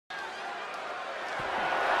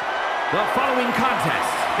The following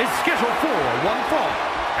contest is scheduled for one fall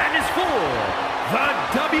and is for the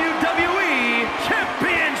WWE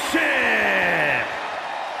Championship.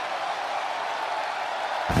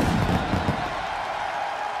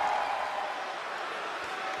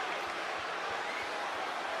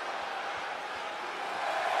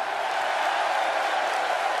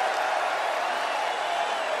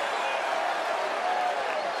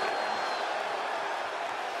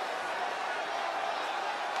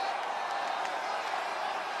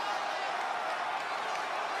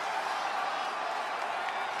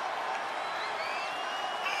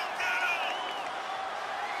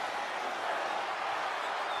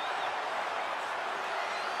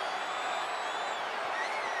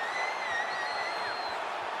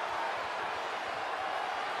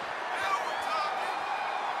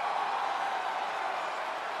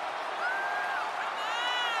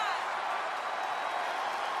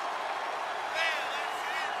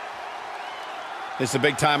 This is a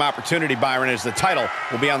big-time opportunity, Byron, as the title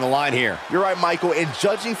will be on the line here. You're right, Michael, and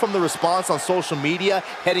judging from the response on social media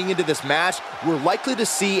heading into this match, we're likely to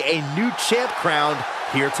see a new champ crowned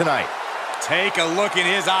here tonight. Take a look in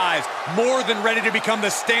his eyes, more than ready to become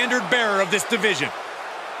the standard bearer of this division.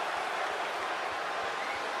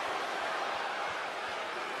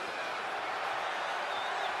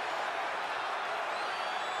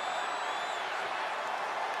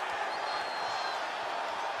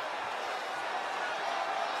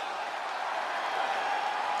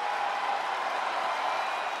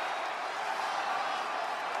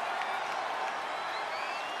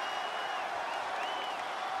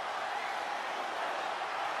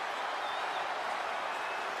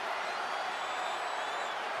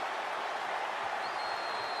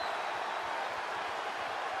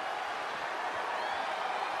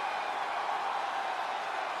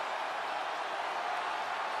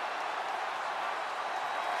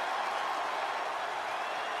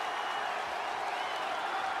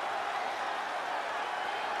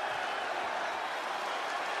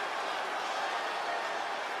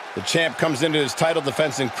 The champ comes into his title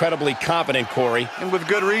defense incredibly confident, Corey. And with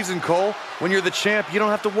good reason, Cole. When you're the champ, you don't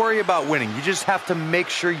have to worry about winning. You just have to make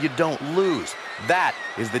sure you don't lose. That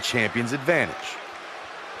is the champion's advantage.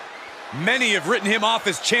 Many have written him off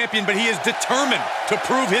as champion, but he is determined to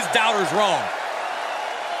prove his doubters wrong.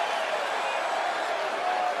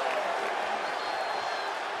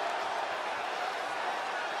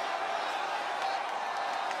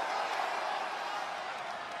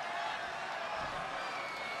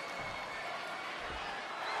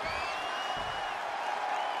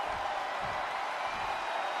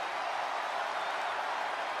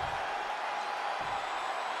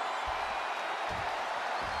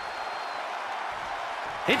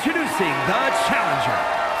 Introducing the challenger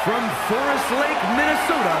from Forest Lake,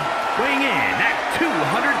 Minnesota, weighing in at 200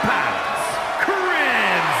 pounds,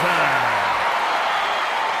 Crimson.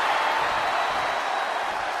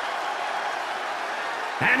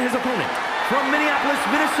 And his opponent from Minneapolis,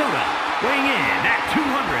 Minnesota, weighing in at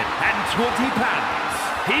 220 pounds,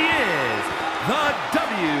 he is the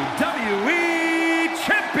WWE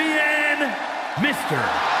Champion, Mr.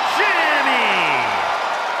 Jimmy.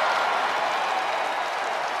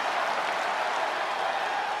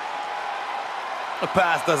 The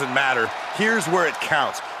past doesn't matter. Here's where it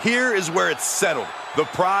counts. Here is where it's settled. The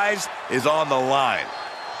prize is on the line.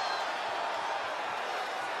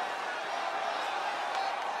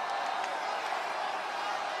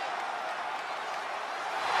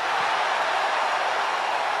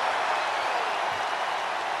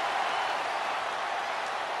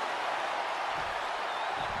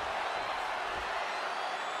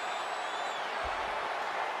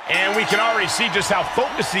 And we can already see just how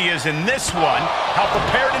focused he is in this one, how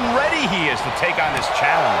prepared and ready he is to take on this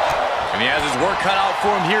challenge. And he has his work cut out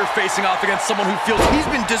for him here, facing off against someone who feels he's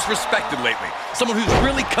been disrespected lately. Someone who's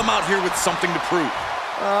really come out here with something to prove.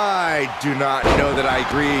 I do not know that I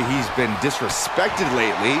agree he's been disrespected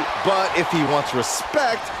lately, but if he wants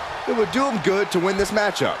respect, it would do him good to win this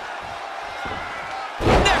matchup.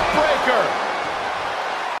 Neckbreaker!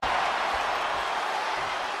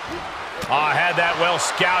 I had that well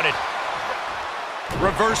scouted.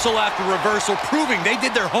 Reversal after reversal, proving they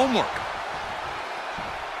did their homework.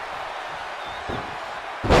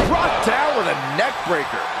 Brought down with a neck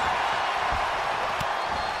breaker.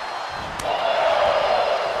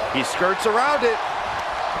 He skirts around it.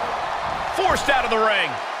 Forced out of the ring.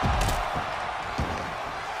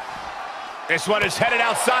 This one is headed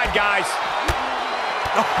outside, guys.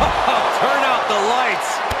 Turn out the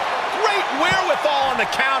lights. Great wherewithal on the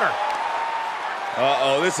counter.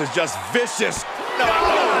 Uh-oh, this is just vicious. No,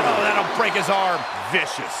 that'll break his arm.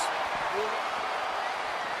 Vicious.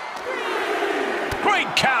 Great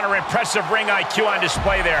counter, impressive ring IQ on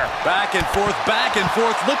display there. Back and forth,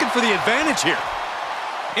 looking for the advantage here.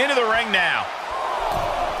 Into the ring now.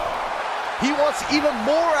 He wants even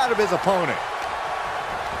more out of his opponent.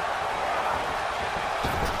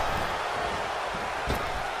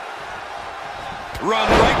 Run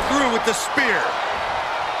right through with the spear.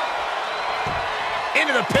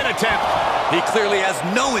 Into the pin attempt. He clearly has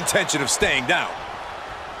no intention of staying down.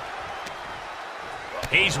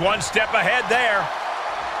 He's one step ahead there.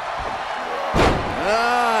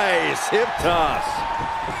 Nice hip toss.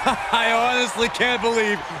 I honestly can't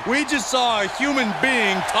believe we just saw a human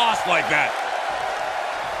being tossed like that.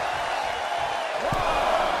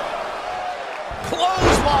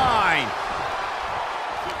 Clothesline.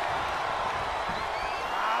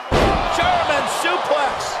 German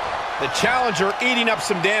suplex. The challenger eating up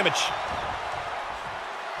some damage.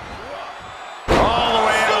 All the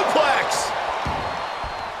way out. Suplex.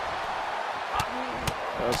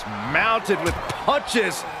 Just mounted with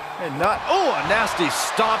punches and not, oh, a nasty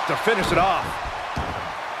stop to finish it off.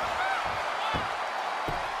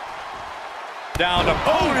 Down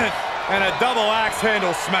opponent and a double axe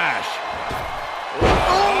handle smash.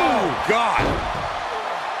 Oh, God.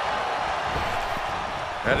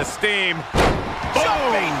 And a steam.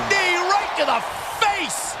 Jumping knee right to the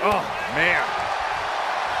face. Oh, man.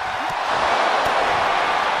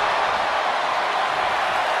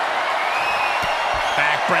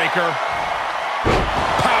 Backbreaker.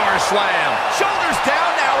 Power slam. Shoulders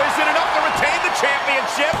down now. Is it enough to retain the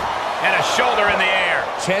championship? And a shoulder in the air.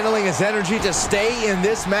 Channeling his energy to stay in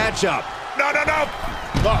this matchup. No, no, no.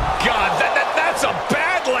 Oh, God, that's a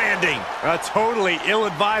bad landing. A totally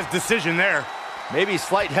ill-advised decision there. Maybe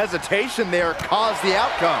slight hesitation there caused the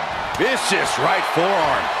outcome. Vicious right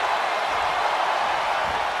forearm.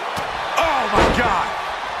 Oh, my God.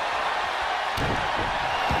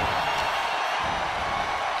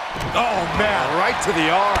 Oh, man, right to the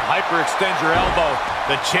arm. Hyperextend your elbow.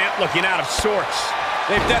 The champ looking out of sorts.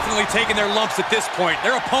 They've definitely taken their lumps at this point.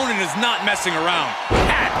 Their opponent is not messing around.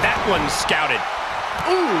 Had that one scouted.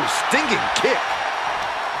 Ooh, stinging kick.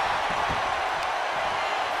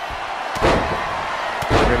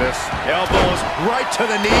 Look at this. Elbows right to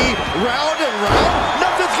the knee. Round and round.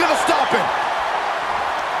 Nothing's going to stop him.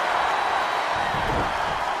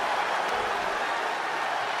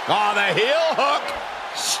 Oh, the heel hook.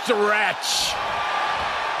 Stretch.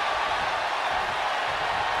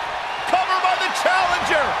 Cover by the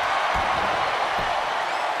challenger.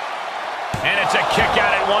 And it's a kick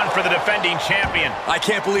out at one for the defending champion. I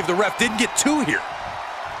can't believe the ref didn't get two here.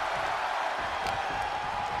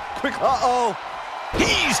 Quick, uh-oh.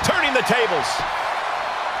 He's turning the tables.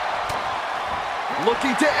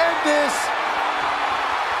 Looking to end this.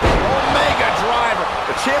 Omega driver.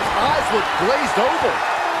 The champ's eyes look glazed over.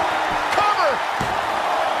 Cover.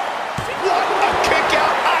 What a kick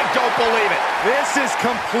out. I don't believe it. This is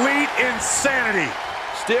complete insanity.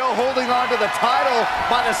 Still holding on to the title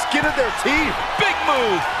by the skin of their teeth. Big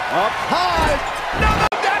move. Up high. No,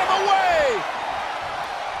 got him away.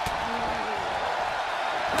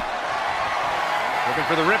 Looking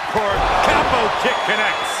for the ripcord. Capo kick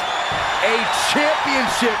connects. A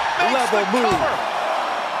championship level move. Cover.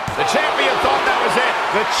 The champion thought that was it.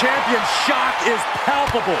 The champion's shock is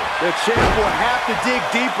palpable. The champ will have to dig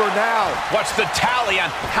deeper now. What's the tally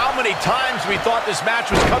on how many times we thought this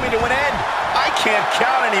match was coming to an end? I can't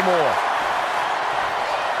count anymore.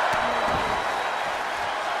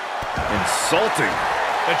 Insulting.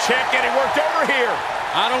 The champ getting worked over here.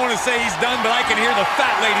 I don't want to say he's done, but I can hear the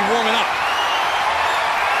fat lady warming up.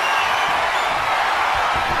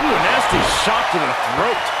 Ooh, a nasty shot to the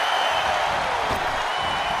throat.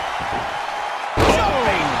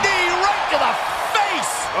 Jumping knee right to the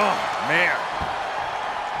face. Oh, man.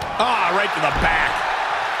 Ah, right to the back.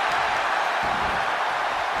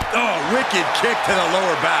 Oh, wicked kick to the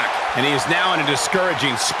lower back. And he is now in a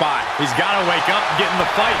discouraging spot. He's got to wake up and get in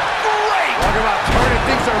the fight. Great! Talk about turning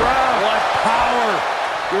things around. What power.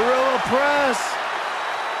 Gorilla press.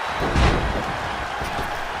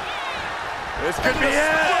 This could be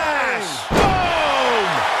it. Boom!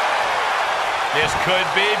 This could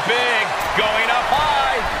be big. Going up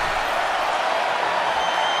high.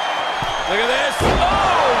 Look at this.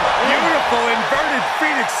 Oh! Beautiful inverted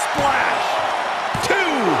Phoenix splash. 2, 3.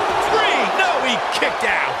 No, he kicked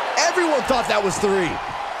out. Everyone thought that was 3.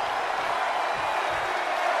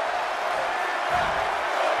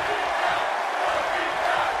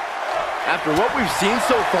 After what we've seen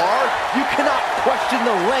so far, you cannot question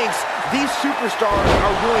the lengths these superstars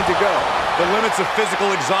are willing to go. The limits of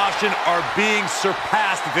physical exhaustion are being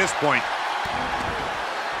surpassed at this point.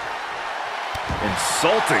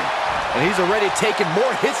 Insulting. And he's already taken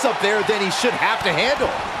more hits up there than he should have to handle.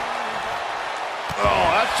 Oh,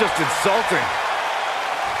 that's just insulting.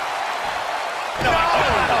 No,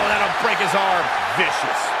 that'll break his arm.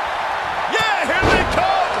 Vicious. Yeah, here they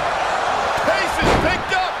come. Pace is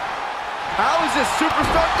picked up. How is this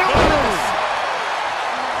superstar doing this?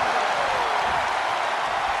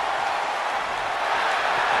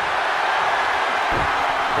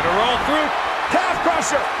 Gonna roll through. Calf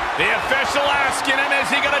crusher. The official asking him, is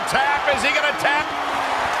he gonna tap? Is he gonna tap?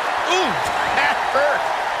 Ooh, that hurt.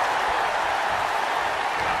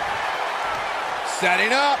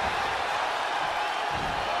 Setting up.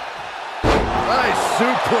 Nice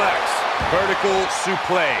suplex. Vertical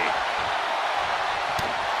suplex.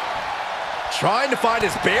 Trying to find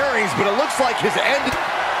his bearings, but it looks like his end.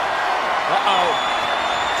 Uh-oh.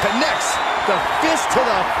 Connects the fist to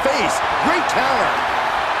the face. Great counter.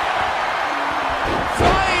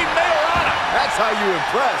 Flying Mayorana. That's how you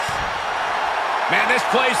impress. Man, this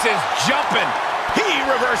place is jumping. He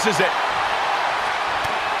reverses it.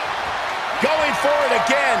 Going for it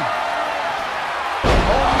again.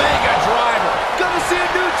 Omega driver. Gonna see a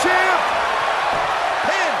new champ.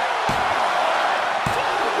 Pin.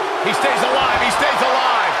 He stays alive. He stays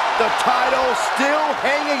alive. The title still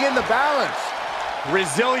hanging in the balance.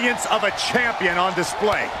 Resilience of a champion on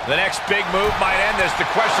display. The next big move might end this. The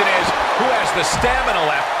question is, who has the stamina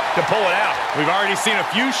left to pull it out? We've already seen a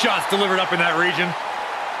few shots delivered up in that region.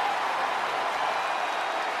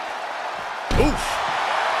 Oof.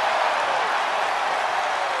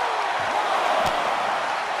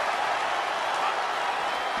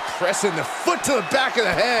 Pressing the foot to the back of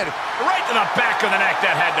the head. Right to the back of the neck.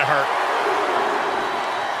 That had to hurt.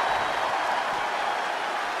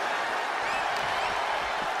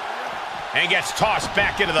 And gets tossed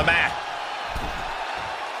back into the mat.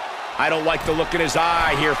 I don't like the look in his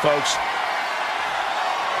eye here, folks.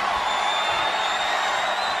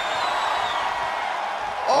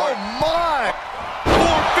 Oh, my.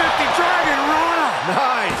 450 Dragon Rana.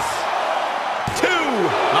 Nice.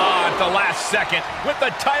 At the last second with the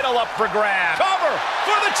title up for grabs. Cover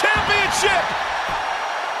for the championship.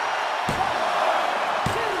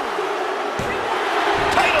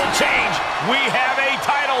 Title change. We have a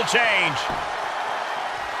title change.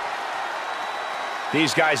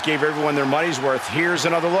 These guys gave everyone their money's worth. Here's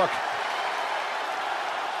another look.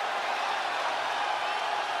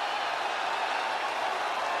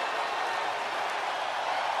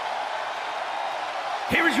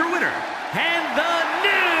 Here is your winner, and the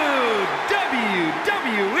new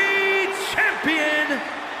WWE Champion,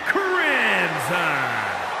 Crimson.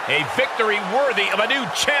 A victory worthy of a new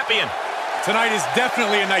champion. Tonight is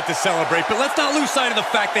definitely a night to celebrate, but let's not lose sight of the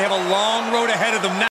fact they have a long road ahead of them now.